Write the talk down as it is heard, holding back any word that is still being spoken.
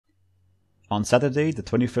On Saturday, the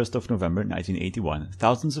 21st of November 1981,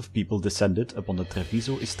 thousands of people descended upon the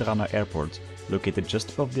Treviso-Istrana airport, located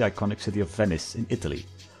just above the iconic city of Venice in Italy.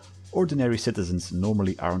 Ordinary citizens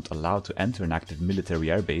normally aren't allowed to enter an active military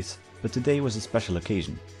airbase, but today was a special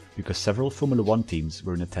occasion, because several Formula 1 teams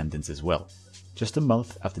were in attendance as well. Just a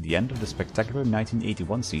month after the end of the spectacular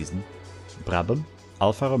 1981 season, Brabham,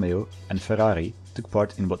 Alfa Romeo and Ferrari took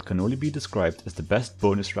part in what can only be described as the best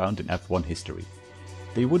bonus round in F1 history.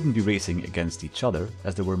 They wouldn't be racing against each other,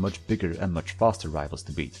 as there were much bigger and much faster rivals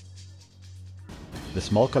to beat. The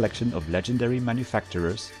small collection of legendary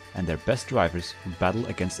manufacturers and their best drivers would battle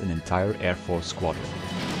against an entire Airforce squadron.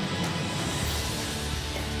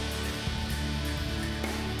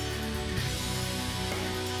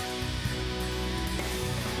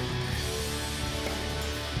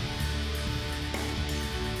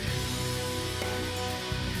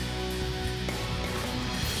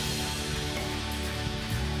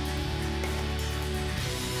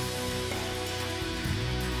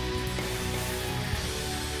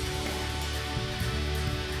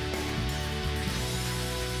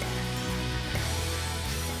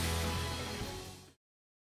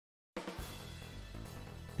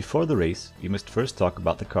 Before the race, we must first talk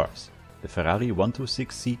about the cars, the Ferrari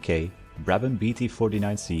 126CK, Brabham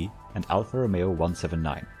BT49C and Alfa Romeo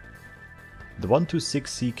 179. The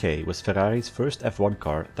 126CK was Ferrari's first F1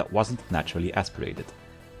 car that wasn't naturally aspirated.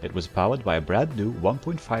 It was powered by a brand new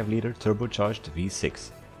 1.5-litre turbocharged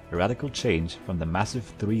V6, a radical change from the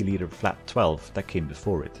massive 3-litre flat 12 that came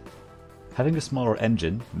before it. Having a smaller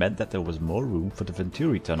engine meant that there was more room for the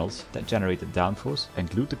Venturi tunnels that generated downforce and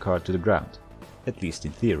glued the car to the ground. At least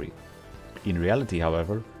in theory. In reality,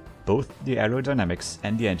 however, both the aerodynamics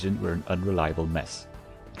and the engine were an unreliable mess.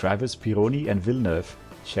 Drivers Pironi and Villeneuve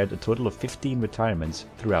shared a total of 15 retirements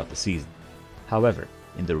throughout the season. However,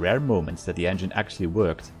 in the rare moments that the engine actually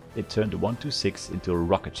worked, it turned the 126 into a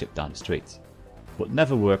rocket ship down the straight. What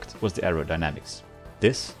never worked was the aerodynamics.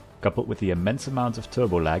 This, coupled with the immense amount of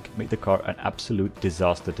turbo lag, made the car an absolute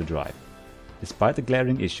disaster to drive. Despite the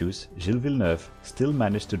glaring issues, Gilles Villeneuve still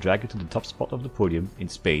managed to drag it to the top spot of the podium in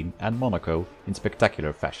Spain and Monaco in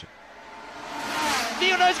spectacular fashion.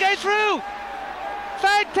 Villeneuve goes through!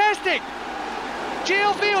 Fantastic!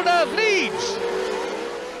 Gilles Villeneuve leads!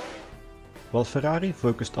 While Ferrari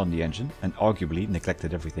focused on the engine and arguably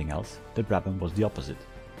neglected everything else, the Brabham was the opposite.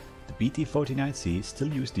 The BT49C still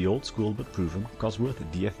used the old school but proven Cosworth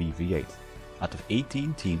DFE V8. Out of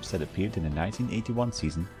 18 teams that appeared in the 1981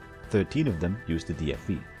 season, 13 of them used the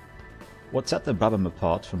DFE. What set the Brabham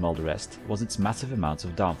apart from all the rest was its massive amounts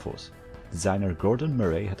of downforce. Designer Gordon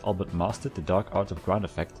Murray had all but mastered the dark art of ground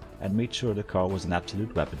effect and made sure the car was an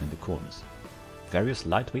absolute weapon in the corners. Various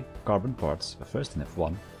lightweight carbon parts, a first in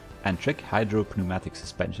F1, and trick hydro-pneumatic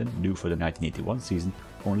suspension new for the 1981 season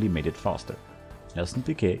only made it faster. Nelson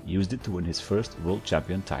Piquet used it to win his first world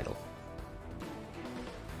champion title.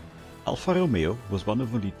 Alfa Romeo was one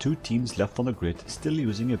of only 2 teams left on the grid still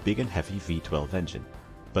using a big and heavy V12 engine.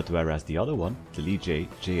 But whereas the other one, the Ligier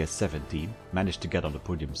JS17, managed to get on the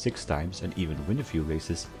podium 6 times and even win a few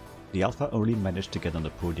races, the Alfa only managed to get on the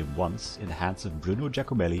podium once in the hands of Bruno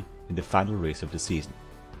Giacomelli in the final race of the season.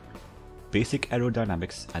 Basic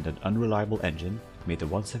aerodynamics and an unreliable engine made the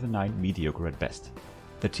 179 mediocre at best.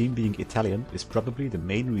 The team being Italian is probably the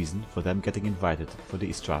main reason for them getting invited for the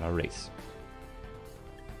Istrana race.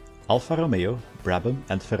 Alfa Romeo, Brabham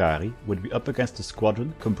and Ferrari would be up against a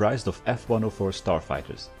squadron comprised of F-104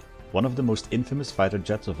 starfighters, one of the most infamous fighter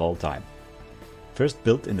jets of all time. First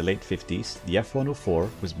built in the late 50s, the F-104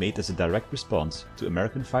 was made as a direct response to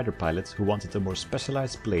American fighter pilots who wanted a more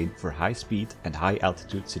specialized plane for high speed and high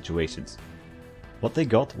altitude situations. What they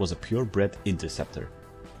got was a purebred interceptor,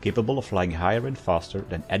 capable of flying higher and faster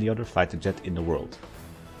than any other fighter jet in the world.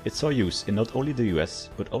 It saw use in not only the US,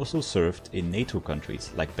 but also served in NATO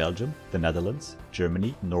countries like Belgium, the Netherlands,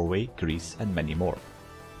 Germany, Norway, Greece and many more.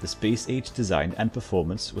 The space-age design and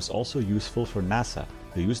performance was also useful for NASA,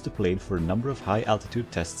 who used the plane for a number of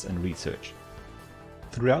high-altitude tests and research.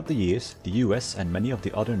 Throughout the years, the US and many of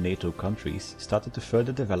the other NATO countries started to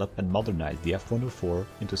further develop and modernize the F-104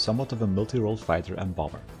 into somewhat of a multi-role fighter and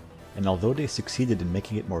bomber. And although they succeeded in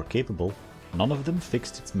making it more capable, none of them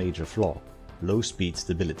fixed its major flaw: low speed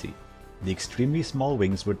stability. The extremely small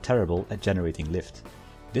wings were terrible at generating lift.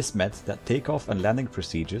 This meant that takeoff and landing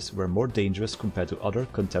procedures were more dangerous compared to other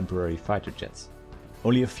contemporary fighter jets.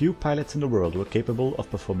 Only a few pilots in the world were capable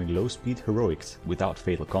of performing low-speed heroics without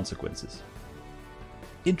fatal consequences.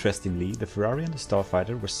 Interestingly, the Ferrari and the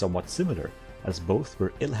Starfighter were somewhat similar, as both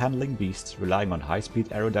were ill-handling beasts relying on high-speed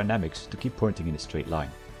aerodynamics to keep pointing in a straight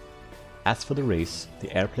line. As for the race,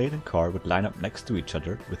 the airplane and car would line up next to each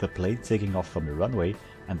other, with the plane taking off from the runway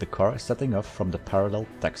and the car setting off from the parallel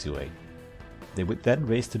taxiway. They would then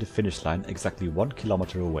race to the finish line exactly 1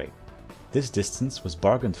 kilometer away. This distance was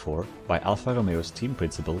bargained for by Alfa Romeo's team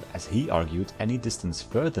principal, as he argued any distance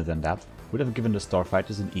further than that would have given the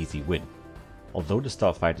Starfighters an easy win. Although the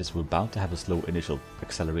Starfighters were bound to have a slow initial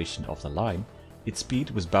acceleration of the line, its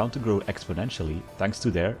speed was bound to grow exponentially thanks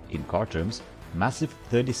to their, in car terms, massive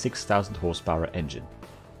 36,000 horsepower engine.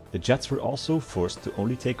 The jets were also forced to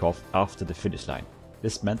only take off after the finish line.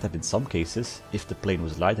 This meant that in some cases, if the plane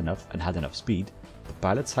was light enough and had enough speed, the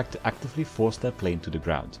pilots had to actively force their plane to the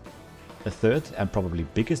ground. A third and probably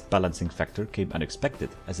biggest balancing factor came unexpected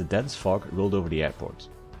as a dense fog rolled over the airport.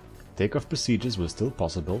 Takeoff procedures were still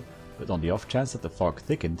possible, but on the off chance that the fog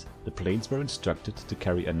thickened, the planes were instructed to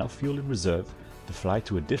carry enough fuel in reserve to fly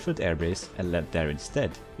to a different airbase and land there instead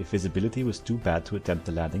if visibility was too bad to attempt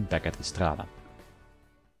the landing back at Istrana.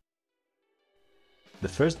 The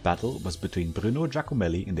first battle was between Bruno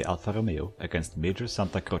Giacomelli in the Alfa Romeo against Major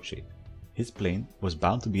Santa Croce. His plane was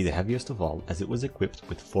bound to be the heaviest of all, as it was equipped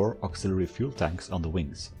with 4 auxiliary fuel tanks on the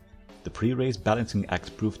wings. The pre-race balancing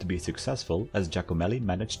act proved to be successful, as Giacomelli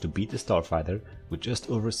managed to beat the Starfighter with just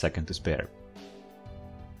over a second to spare.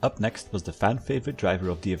 Up next was the fan-favorite driver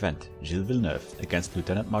of the event, Gilles Villeneuve, against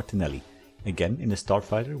Lieutenant Martinelli, again in a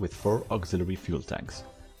Starfighter with 4 auxiliary fuel tanks.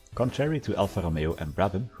 Contrary to Alfa Romeo and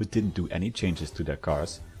Brabham, who didn't do any changes to their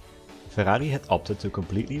cars, Ferrari had opted to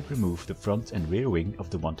completely remove the front and rear wing of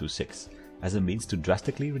the 126, as a means to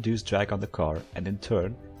drastically reduce drag on the car and in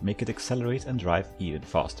turn make it accelerate and drive even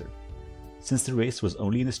faster. Since the race was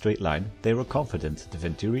only in a straight line, they were confident the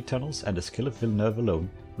Venturi tunnels and the skill of Villeneuve alone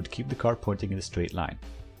would keep the car pointing in a straight line.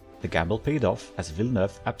 The gamble paid off, as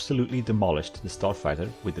Villeneuve absolutely demolished the Starfighter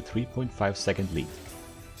with a 3.5 second lead.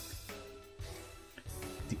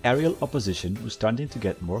 The aerial opposition was starting to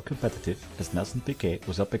get more competitive, as Nelson Piquet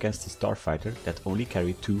was up against a Starfighter that only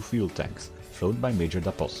carried 2 fuel tanks, flown by Major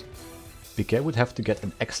Dapos. Piquet would have to get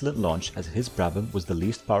an excellent launch, as his Brabham was the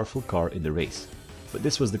least powerful car in the race. But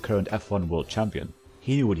this was the current F1 world champion.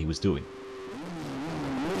 He knew what he was doing.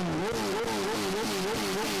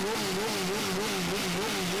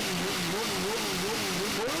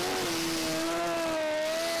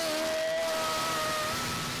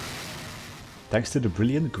 Thanks to the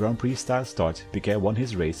brilliant Grand Prix style start, Piquet won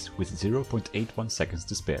his race with 0.81 seconds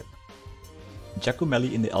to spare.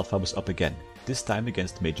 Giacomelli in the Alfa was up again, this time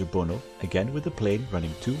against Major Bono, again with the plane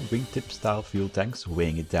running 2 wingtip style fuel tanks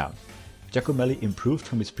weighing it down. Giacomelli improved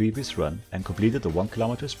from his previous run and completed the 1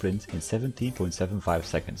 km sprint in 17.75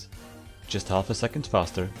 seconds, just half a second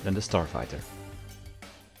faster than the Starfighter.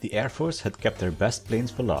 The Airforce had kept their best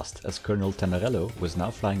planes for last, as Colonel Tenerello was now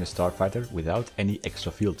flying a Starfighter without any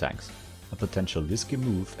extra fuel tanks, a potential risky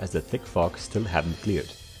move as the thick fog still hadn't cleared.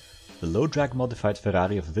 The low-drag modified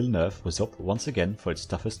Ferrari of Villeneuve was up once again for its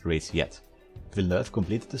toughest race yet. Villeneuve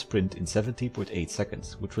completed the sprint in 17.8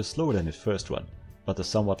 seconds, which was slower than his first run, but the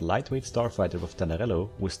somewhat lightweight Starfighter of Tenerello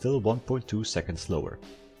was still 1.2 seconds slower.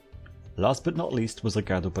 Last but not least was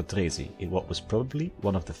Riccardo Patrese, in what was probably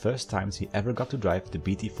one of the first times he ever got to drive the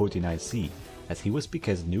BT49C, as he was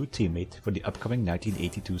Piquet's new teammate for the upcoming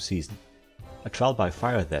 1982 season. A trial by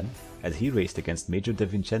fire then, as he raced against Major De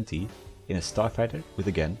Vincenti in a Starfighter with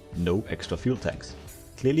again no extra fuel tanks.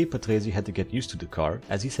 Clearly Patrese had to get used to the car,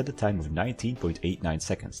 as he set a time of 19.89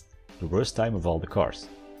 seconds, the worst time of all the cars.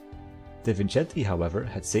 De Vincenti, however,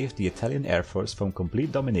 had saved the Italian Air Force from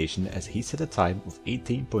complete domination, as he set a time of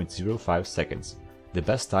 18.05 seconds, the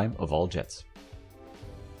best time of all jets.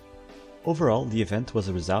 Overall, the event was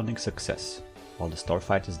a resounding success. While the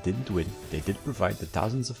Starfighters didn't win, they did provide the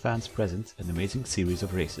thousands of fans present an amazing series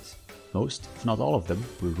of races. Most, if not all of them,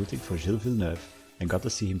 were rooting for Gilles Villeneuve and got to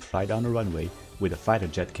see him fly down a runway with a fighter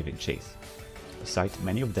jet giving chase. A sight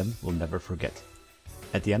many of them will never forget.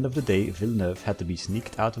 At the end of the day, Villeneuve had to be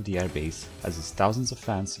sneaked out of the airbase, as his thousands of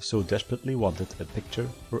fans so desperately wanted a picture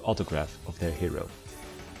or autograph of their hero.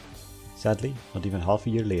 Sadly, not even half a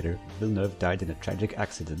year later, Villeneuve died in a tragic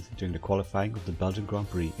accident during the qualifying of the Belgian Grand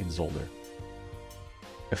Prix in Zolder.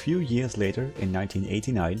 A few years later, in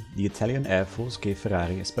 1989, the Italian Air Force gave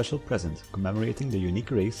Ferrari a special present commemorating the unique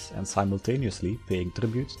race and simultaneously paying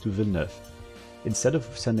tribute to Villeneuve. Instead of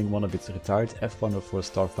sending one of its retired F-104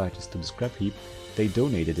 Starfighters to the scrap heap, they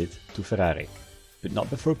donated it to Ferrari, but not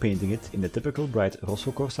before painting it in the typical bright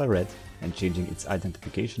Rosso Corsa red and changing its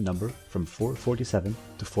identification number from 447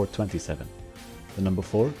 to 427. The number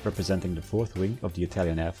 4 representing the 4th wing of the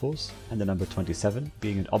Italian Air Force, and the number 27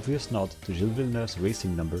 being an obvious nod to Gilles Villeneuve's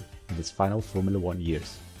racing number in his final Formula 1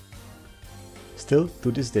 years. Still,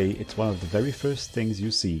 to this day, it's one of the very first things you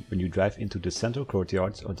see when you drive into the central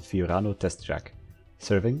courtyards of the Fiorano test track,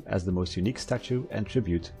 serving as the most unique statue and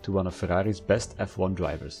tribute to one of Ferrari's best F1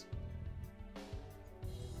 drivers.